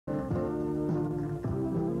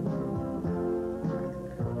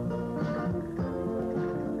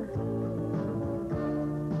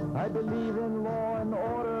believe in law and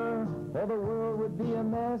order, or the world would be a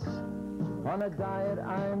mess. On a diet,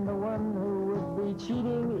 I'm the one who would be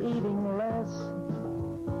cheating, eating less.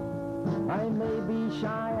 I may be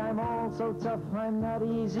shy, I'm also tough, I'm not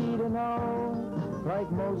easy to know.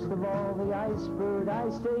 Like most of all the iceberg, I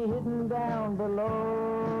stay hidden down below.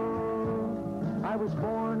 I was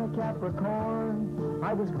born a Capricorn,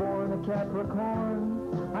 I was born a Capricorn.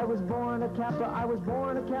 I was born a Capra, I was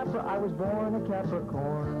born a Capra, I was born a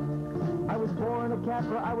Capricorn. I was born a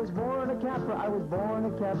Capra, I was born a Capra, I was born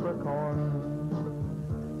a Capricorn.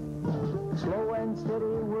 Slow and steady,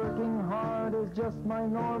 working hard is just my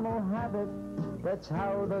normal habit. That's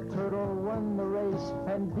how the turtle won the race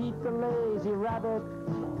and beat the lazy rabbit.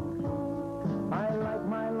 I like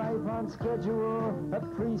my life on schedule, a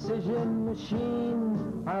precision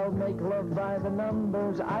machine. I'll make love by the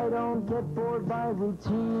numbers, I don't get bored by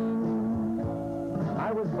routine.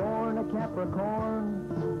 I was born a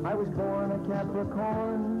Capricorn, I was born a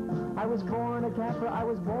Capricorn. I was born a Capra, I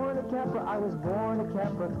was born a Capra, I was born a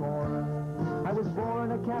Capricorn. I was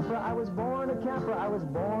born a Capra, I was born a Capra, I was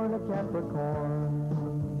born a Capricorn.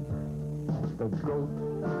 The goat,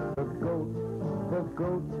 the goat, the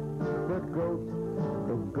goat, the goat,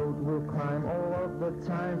 the goat will climb all of the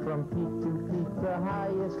time from peak to peak, the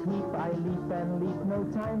highest heap. I leap and leap, no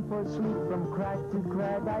time for sleep. From crag to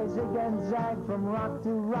crag, I zig and zag. From rock to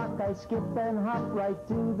rock, I skip and hop right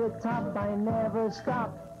to the top. I never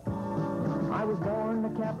stop. I was born a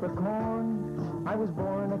Capricorn, I was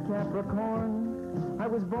born a Capricorn. I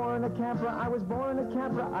was born a Capra, I was born a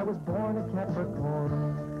Capra, I was born a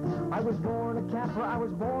Capricorn. I was born a Capra, I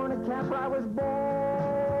was born a Capra, I was born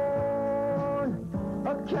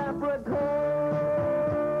a Capricorn.